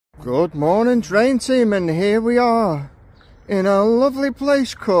Good morning, drain team, and here we are in a lovely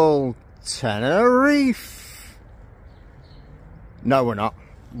place called Tenerife. No, we're not.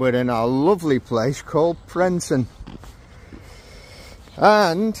 We're in a lovely place called Prenton.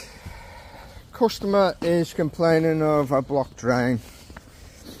 And customer is complaining of a blocked drain,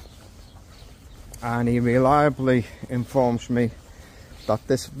 and he reliably informs me that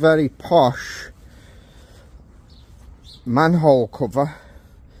this very posh manhole cover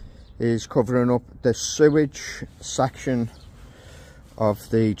is covering up the sewage section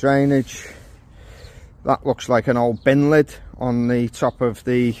of the drainage. That looks like an old bin lid on the top of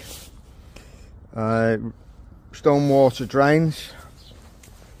the stormwater drains.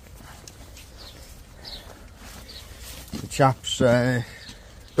 The chap's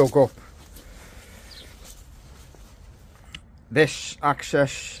dug up this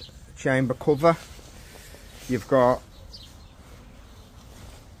access chamber cover. You've got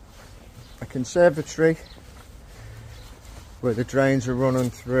a conservatory where the drains are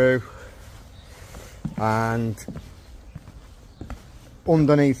running through, and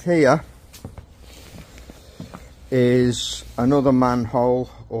underneath here is another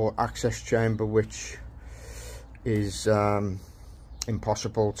manhole or access chamber which is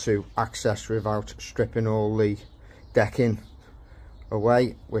impossible to access without stripping all the decking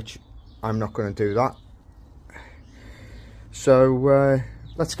away, which I'm not going to do that. So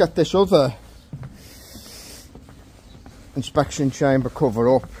let's get this other inspection chamber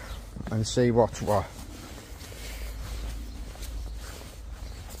cover up and see what's what.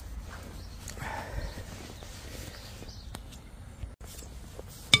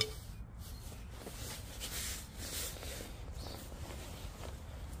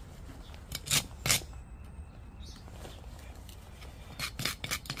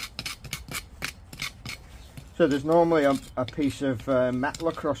 So there's normally a piece of metal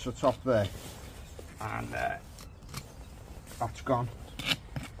across the top there, and that's gone.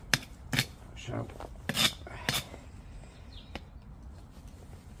 So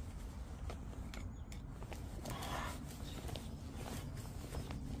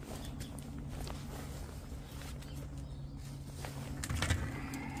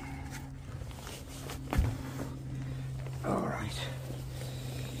all right,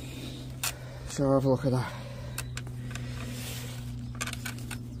 so have a look at that.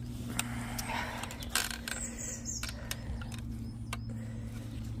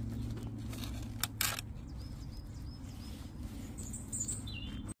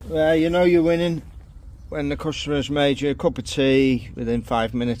 Well, you know you're winning when the customer's made you a cup of tea within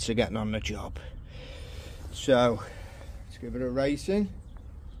 5 minutes of getting on the job. So let's give it a rating.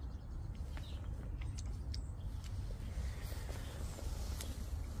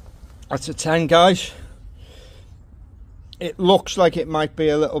 That's a 10, guys. It looks like it might be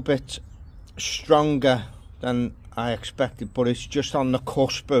a little bit stronger than I expected, but it's just on the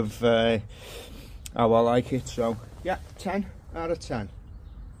cusp of how I like it. So yeah, 10 out of 10.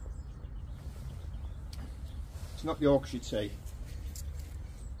 It's not Yorkshire tea,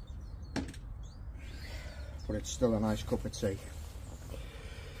 but it's still a nice cup of tea.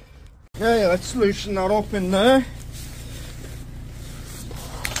 Okay, let's loosen that up in there.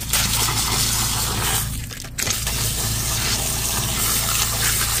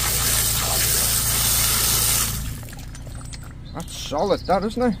 That's solid, that,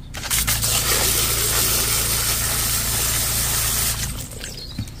 isn't it?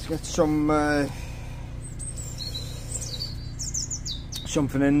 Let's get some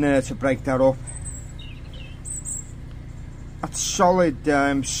something in there to break that up. That's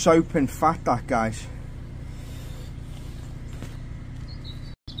solid soap and fat, that, guys.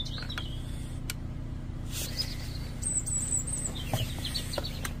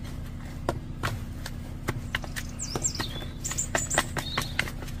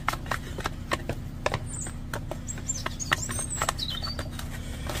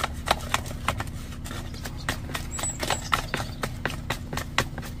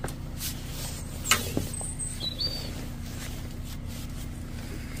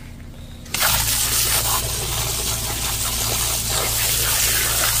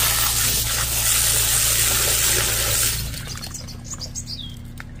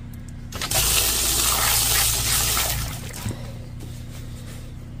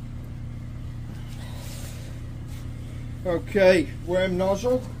 Okay, worm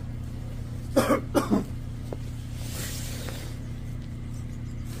nozzle.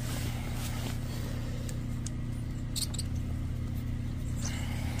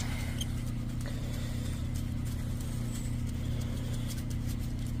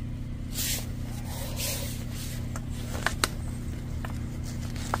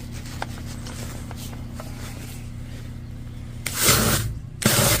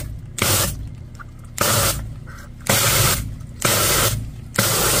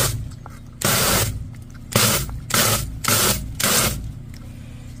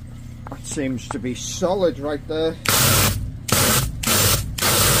 seems to be solid right there.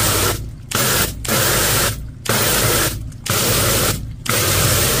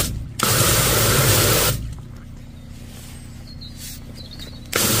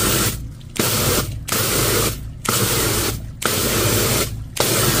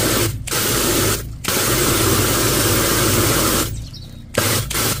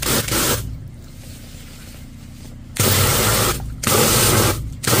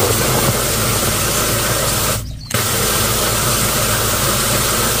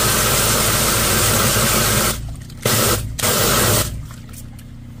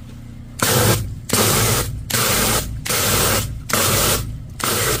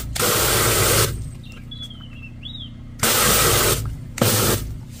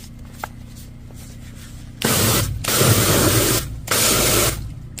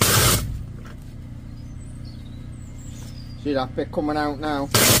 See that bit coming out now?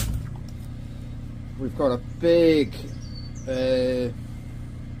 We've got a big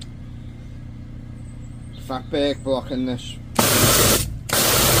Fatberg block in this.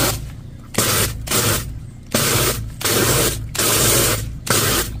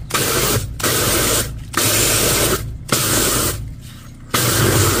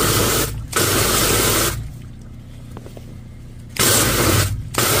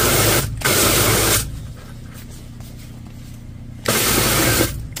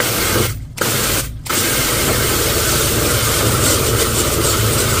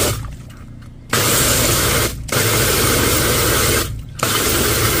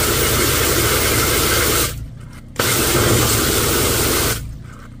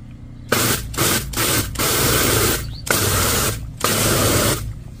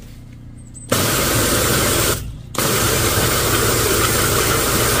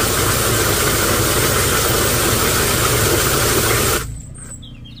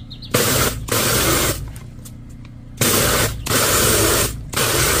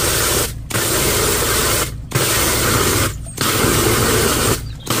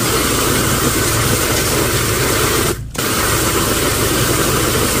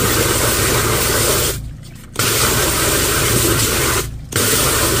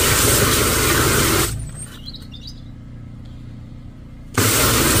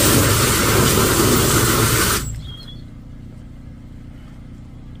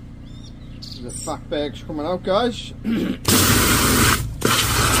 The Fatbergs coming out, guys.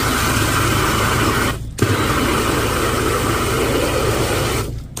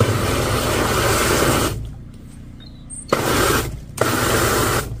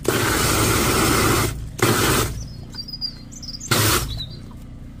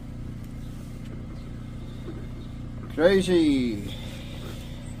 Crazy.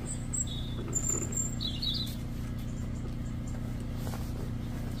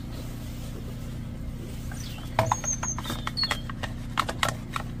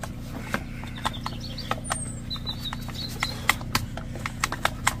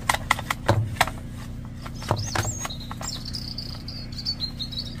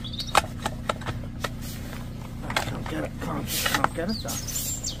 Can't get it down.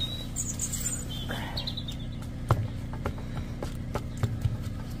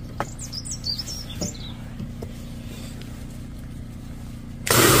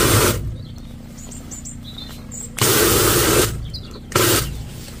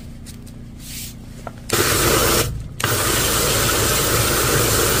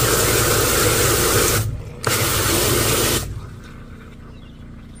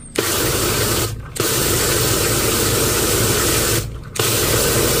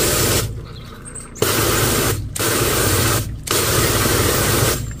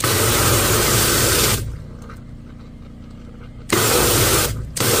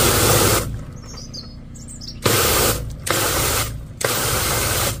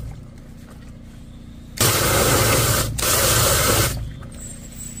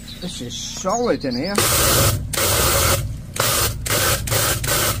 This is solid in here.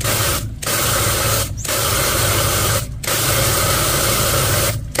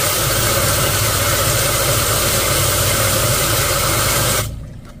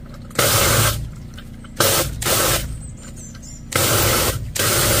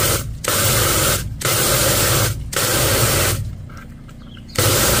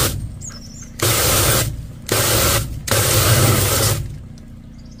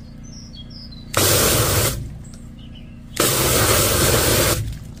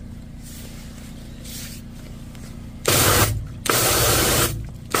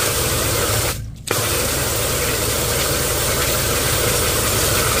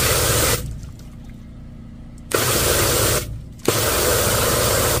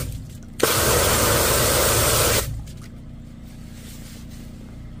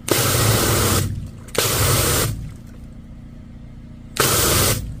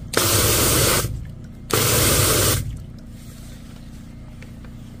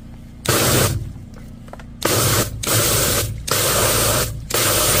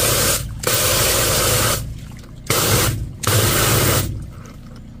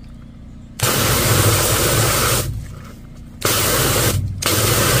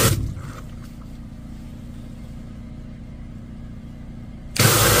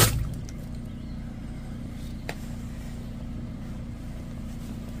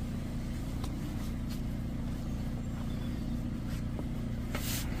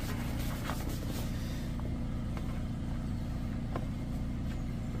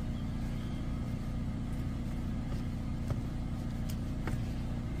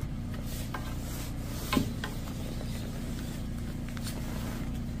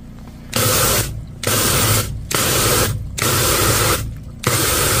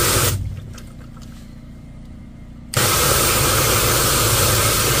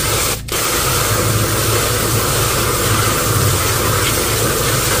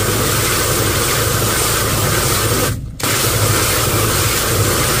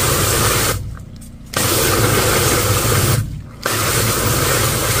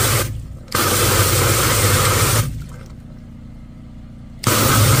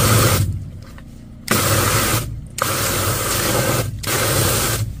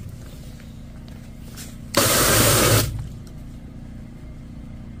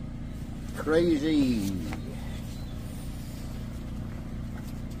 crazy.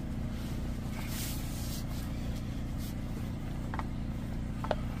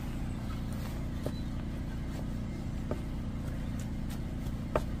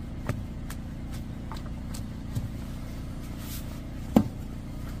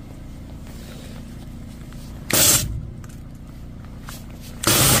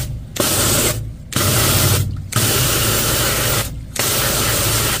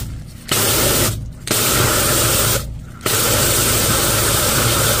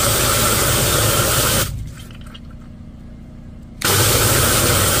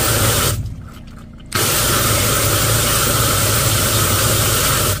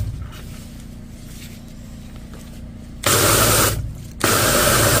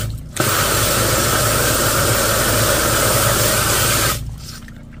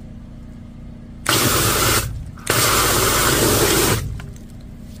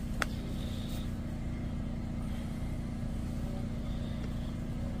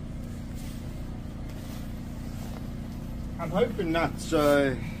 I'm hoping that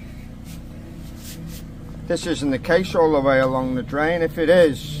this isn't the case all the way along the drain. If it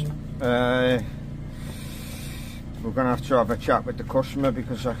is, we're going to have a chat with the customer,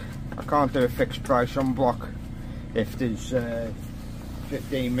 because I can't do a fixed price on block if there's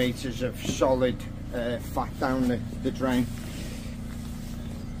 15 metres of solid fat down the drain.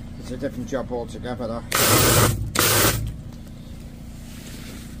 It's a different job altogether, that.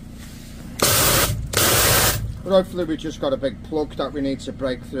 But hopefully we just got a big plug that we need to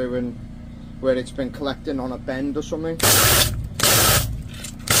break through, and where it's been collecting on a bend or something.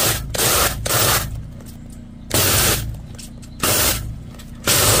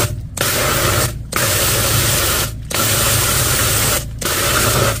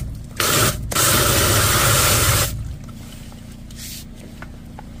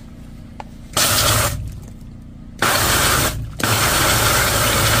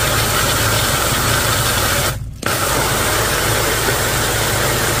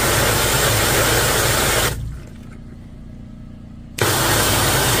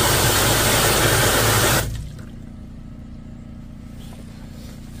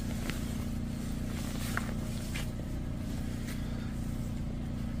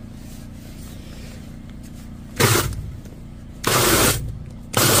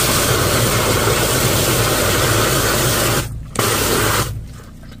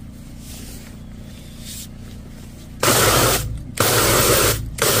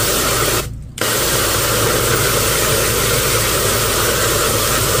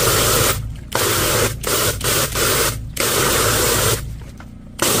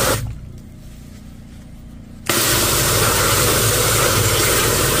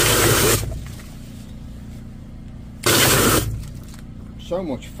 So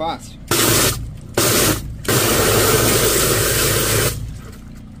much fat.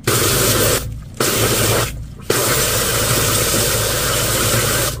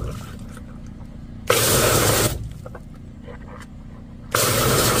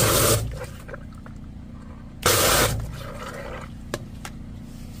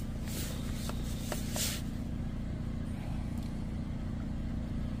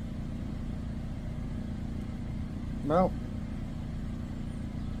 Well,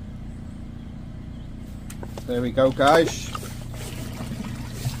 there we go, guys.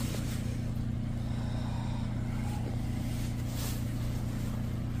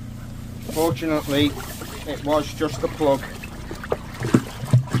 Fortunately, it was just a plug.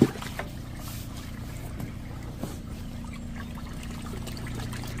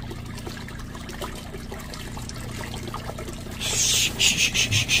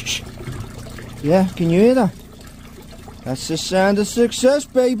 Yeah, can you hear that? That's the sound of success,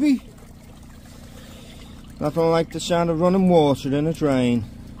 baby. Nothing like the sound of running water in a drain.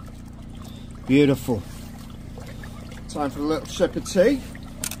 Beautiful. Time for a little sip of tea.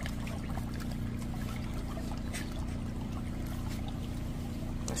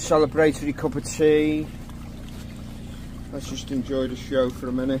 A celebratory cup of tea. Let's just enjoy the show for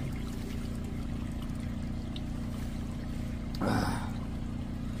a minute.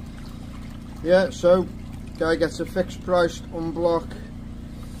 Yeah, so guy gets a fixed price unblock.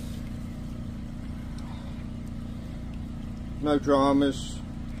 No dramas.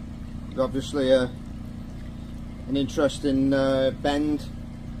 Obviously an interesting bend,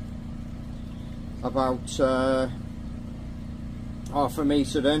 about half a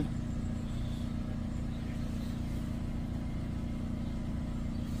metre in.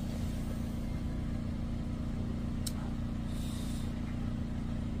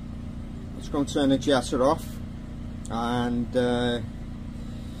 Let's go and turn the jetter off, and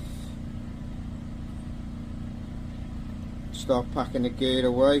start packing the gear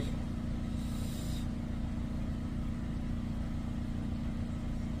away.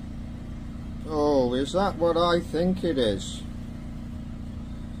 Oh, is that what I think it is?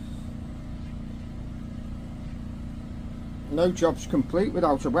 No job's complete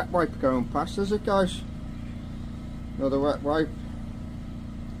without a wet wipe going past, is it, guys? Another wet wipe.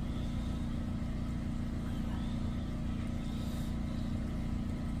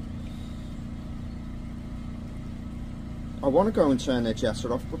 I want to go and turn the jetter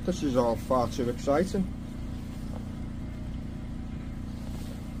off, but this is all far too exciting.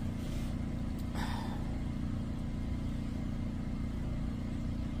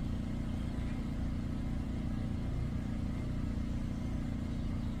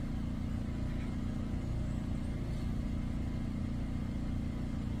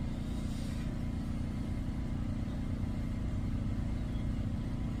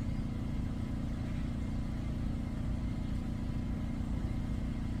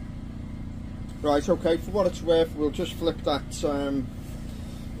 Right, okay, for what it's worth, we'll just flip that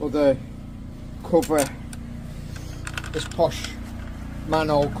other cover, this posh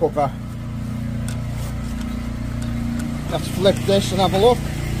manhole cover. Let's flip this and have a look.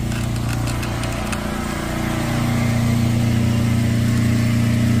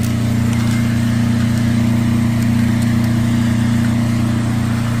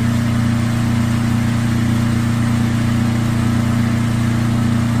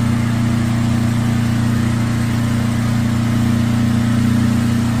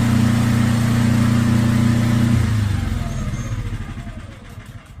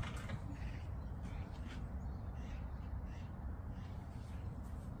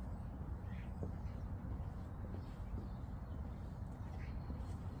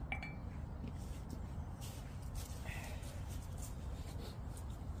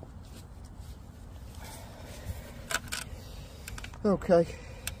 Okay.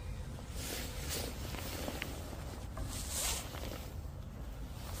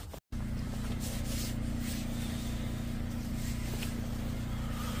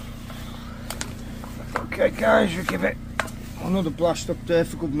 Okay guys, we'll give it another blast up there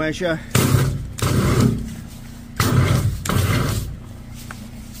for good measure.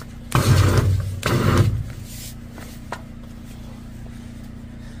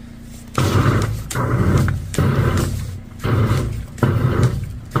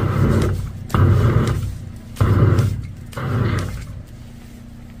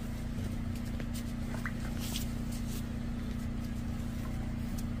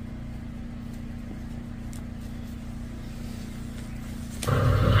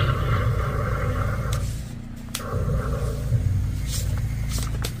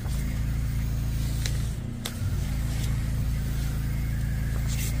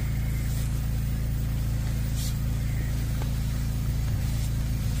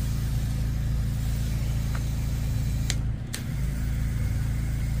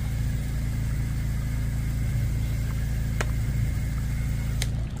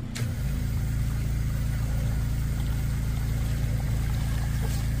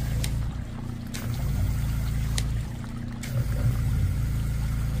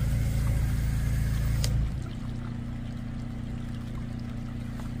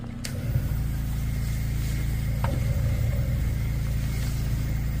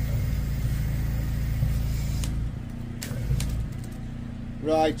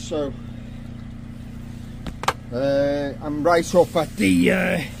 Right, so I'm right up at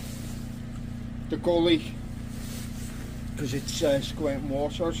the gully because it's squirting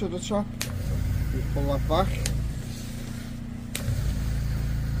water out of the top. We pull that back.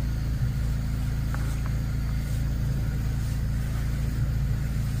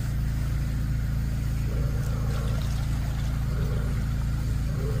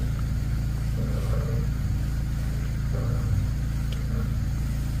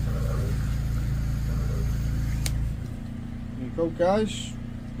 Go guys,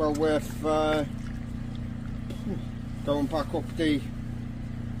 well worth going back up to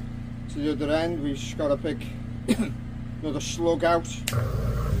the other end. We've just got a big another slug out.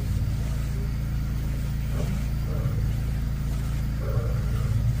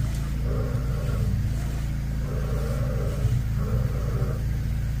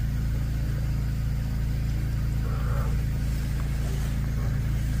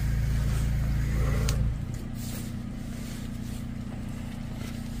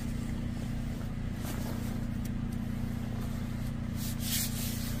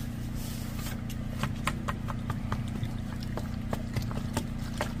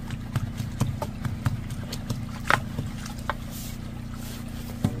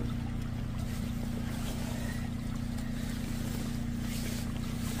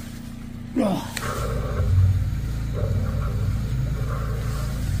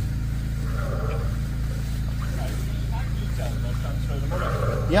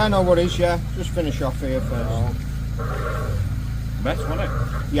 Yeah, no worries, yeah. Just finish off here first. Oh. Mess, wasn't it?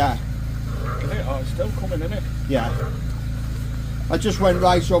 Yeah. Oh, it's still coming, isn't it? Yeah. I just went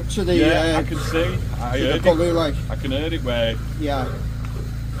right up to the... Yeah, I can see. I heard it. Gully, like. I can hear it where... Yeah.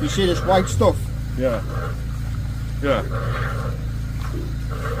 You see this white stuff? Yeah. Yeah.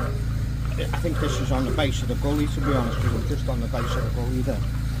 I think this is on the base of the gully, to be honest with you. Just on the base of the gully there.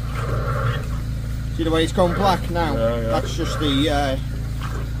 See the way it's gone black now? Yeah, yeah. That's just the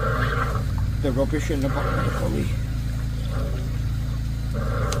rubbish in the bottom of the gully.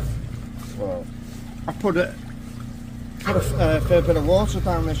 Well, I put a fair bit of water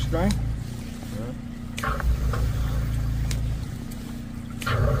down this drain. yeah.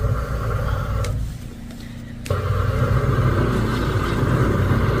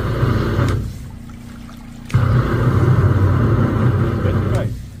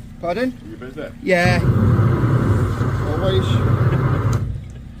 Pardon? Are you busy? Yeah. Always.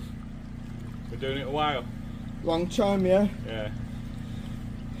 Been doing it a while? Long time, yeah. Yeah.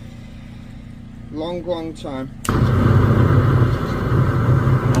 Long time.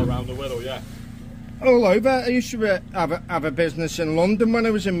 All round the Whittle, yeah. All over. I used to have a business in London when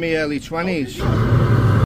I was in my early 20s.